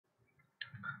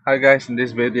Hi guys, in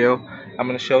this video I'm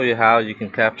going to show you how you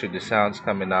can capture the sounds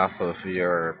coming off of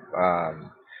your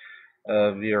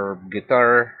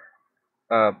guitar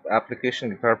application,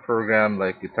 guitar program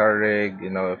like Guitar Rig.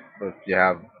 If you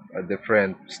have a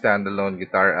different standalone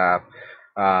guitar app,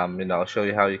 I'll show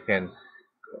you how you can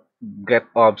get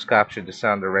OBS capture the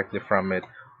sound directly from it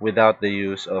without the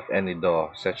use of any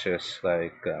DAW, such as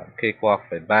like Cakewalk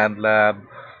by BandLab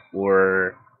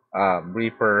or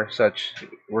Reaper.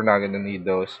 We're not gonna need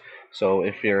those. So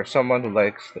if you're someone who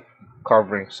likes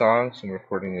covering songs and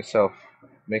recording yourself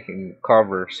making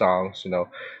cover songs,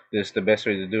 this is the best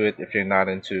way to do it. If you're not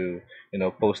into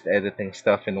post editing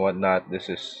stuff and whatnot, this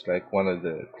is like one of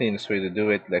the cleanest way to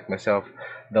do it. Like myself,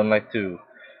 don't like to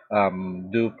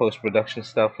do post-production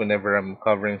stuff whenever I'm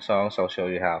covering songs. I'll show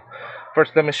you how.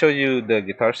 First, let me show you the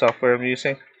guitar software I'm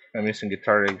using. I'm using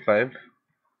Guitar Rig 5.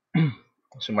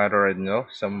 As you might already know,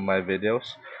 some of my videos.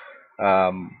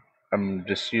 Um, I'm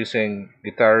just using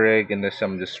Guitar Rig and this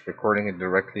I'm just recording it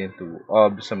directly into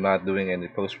OBS. I'm not doing any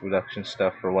post-production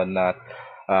stuff or whatnot.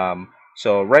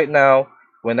 So right now,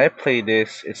 when I play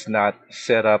this, it's not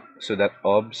set up so that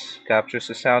OBS captures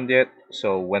the sound yet.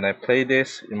 So when I play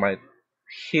this, you might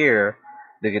hear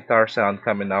the guitar sound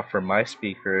coming off from my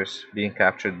speakers being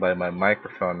captured by my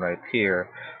microphone right here.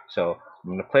 So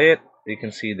I'm gonna play it. You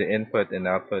can see the input and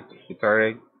output of Guitar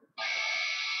Rig.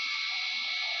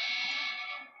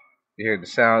 You hear the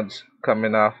sounds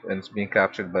coming off and it's being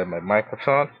captured by my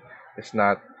microphone. It's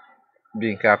not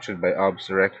being captured by OBS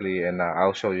directly, and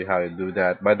I'll show you how to do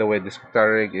that. By the way, this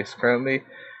guitar rig is currently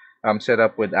set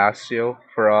up with ASIO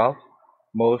for all.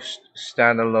 Most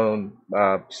standalone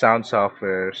sound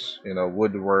softwares,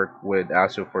 would work with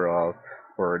ASIO for all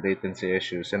for latency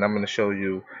issues. And I'm going to show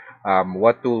you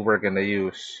what tool we're going to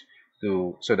use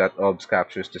to so that OBS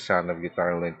captures the sound of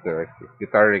Guitar Rig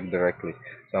directly.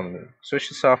 So I'm going to switch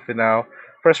this off for now.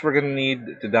 First, we're going to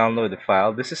need to download the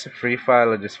file. This is a free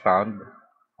file I just found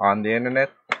on the internet.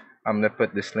 I'm going to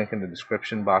put this link in the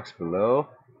description box below.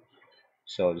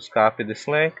 So just copy this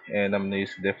link and I'm going to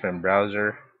use a different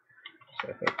browser. So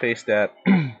if I paste that,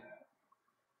 it's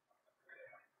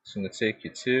going to take you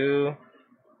to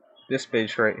this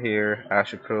page right here,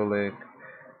 Azure Pro Link,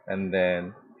 and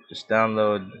then just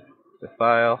download the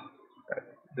file right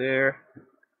there.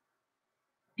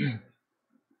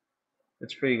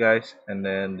 It's free, guys, and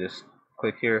then just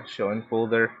click here, show in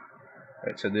folder.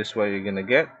 Right, so this is what you're gonna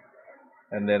get,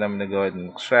 and then I'm gonna go ahead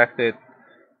and extract it.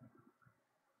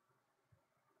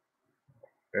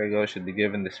 There you go, should be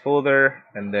given this folder,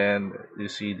 and then you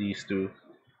see these two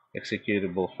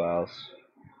executable files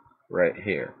right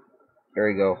here. There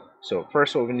you go. So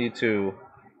first, what we need to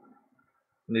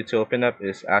open up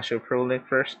is Azure Pro Link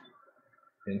first.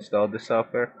 Install the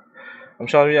software. I'm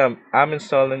showing you I'm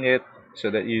installing it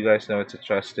so that you guys know it's a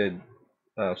trusted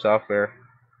software.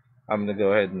 I'm gonna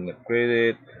go ahead and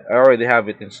upgrade it. I already have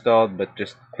it installed, but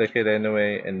just click it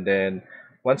anyway, and then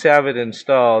once you have it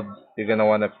installed, you're gonna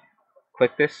want to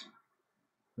click this,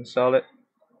 install it,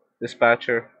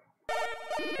 dispatcher,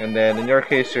 and then in your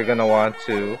case you're gonna want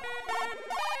to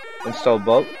install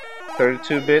both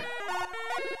 32-bit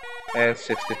and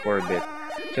 64-bit.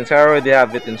 Since I already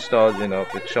have it installed,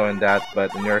 it's showing that,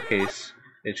 but in your case,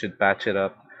 it should patch it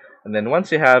up. And then once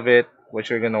you have it, what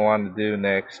you're going to want to do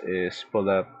next is pull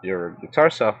up your guitar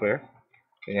software.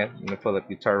 Again, I'm going to pull up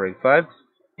Guitar Rig 5.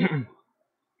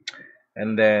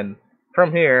 And then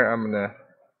from here, I'm going to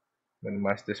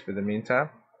minimize this for the meantime.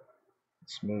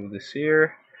 Let's move this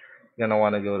here. You're going to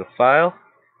want to go to File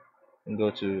and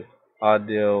go to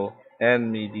Audio and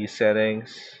MIDI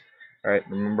Settings. Alright,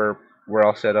 remember we're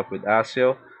all set up with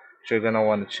ASIO. So you're gonna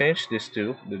want to change this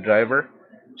to the driver,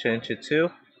 change it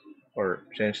to, or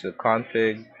change the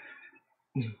config,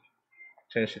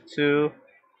 change it to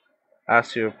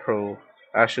ASIO Pro,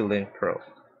 ASIO Link Pro.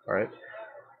 Alright,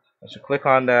 once you click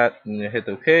on that and you hit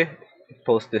OK,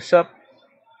 post this up.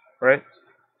 Right,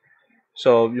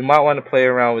 so you might want to play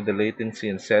around with the latency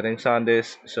and settings on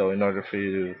this. So in order for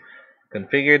you to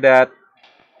configure that,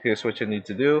 here's what you need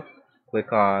to do.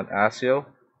 Click on ASIO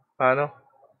panel.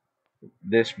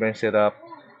 This brings it up.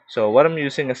 So what I'm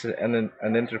using as an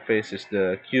interface is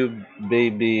uh,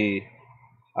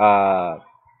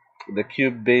 the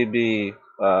Cube Baby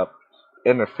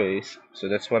interface. So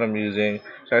that's what I'm using.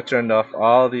 So I turned off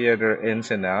all the other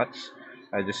ins and outs.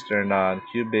 I just turned on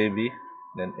Cube Baby,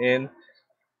 then in,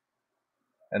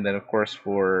 and then of course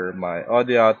for my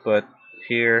audio output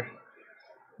here,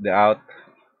 the out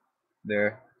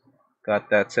there, got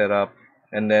that set up.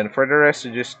 And then for the rest,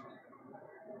 you just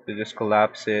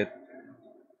collapse it,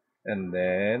 and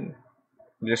then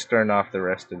just turn off the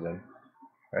rest of them,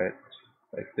 right?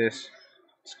 Like this.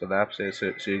 Let's collapse it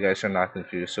so you guys are not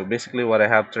confused. So basically what I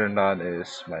have turned on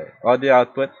is my audio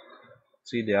output.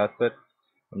 See the output?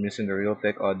 I'm using the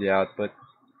Realtek audio output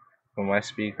for my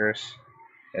speakers.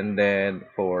 And then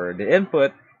for the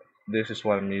input, this is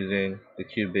what I'm using, the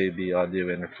QBaby audio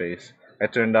interface. I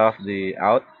turned off the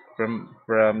out from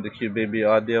the QBaby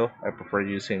audio. I prefer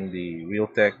using the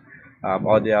Realtek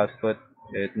audio output.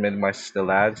 It minimizes the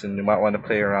lags, and you might want to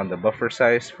play around the buffer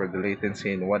size for the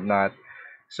latency and whatnot.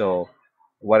 So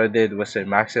what I did was I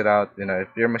maxed it out.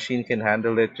 If your machine can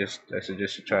handle it, just I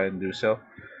suggest you try and do so.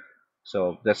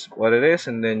 So that's what it is,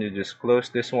 and then you just close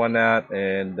this one out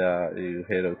and you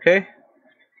hit OK.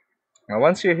 Now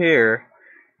once you're here,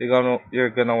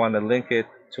 you're gonna want to link it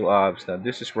to OBS. Now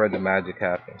this is where the magic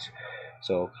happens.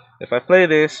 So if I play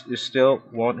this, you still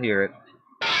won't hear it.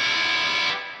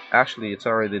 Actually, it's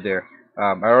already there.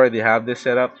 I already have this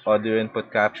set up, audio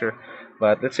input capture.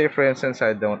 But let's say, for instance,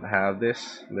 I don't have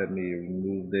this. Let me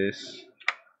remove this.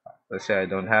 Let's say I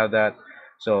don't have that.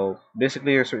 So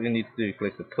basically, here's what you need to do. You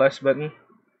click the plus button,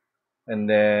 and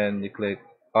then you click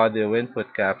audio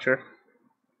input capture.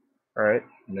 All right,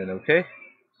 and then OK.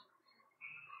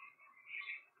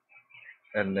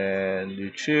 And then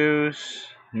you choose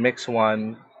mix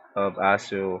one of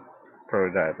ASIO Pro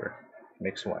Driver.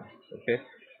 Mix one. Okay,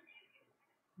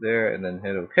 there, and then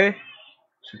hit OK.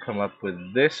 Should come up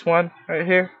with this one right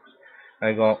here.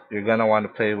 You're gonna want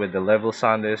to play with the levels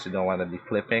on this. You don't want to be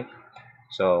clipping.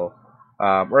 So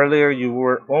earlier you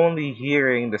were only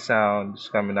hearing the sounds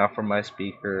coming out from my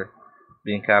speaker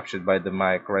being captured by the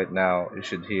mic. Right now you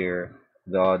should hear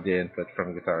the audio input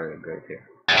from guitar right here.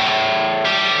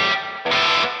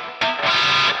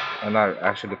 I'm not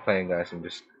actually playing, guys. I'm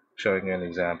just showing you an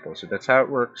example. So that's how it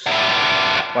works.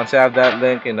 Once you have that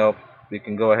link, you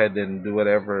can go ahead and do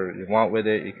whatever you want with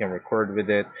it. You can record with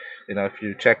it. If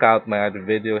you check out my other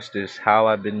videos, this is how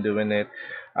I've been doing it.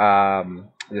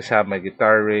 Just have my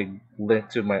guitar rig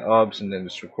linked to my OBS and then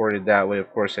just record it that way.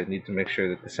 Of course, I need to make sure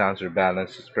that the sounds are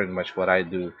balanced. It's pretty much what I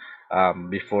do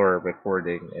before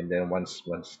recording. And then once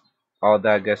all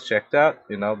that gets checked out,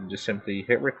 just simply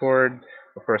hit record,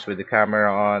 of course, with the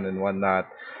camera on and whatnot.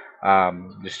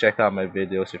 Just check out my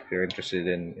videos if you're interested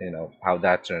in how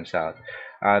that turns out.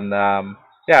 And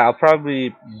yeah, I'll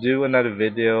probably do another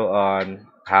video on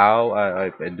how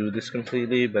I do this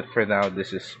completely, but for now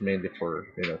this is mainly for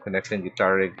connecting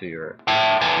guitar rig to your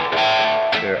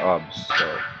OBS.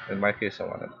 So in my case, I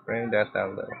want to bring that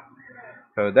down a little.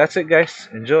 So that's it, guys.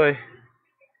 Enjoy.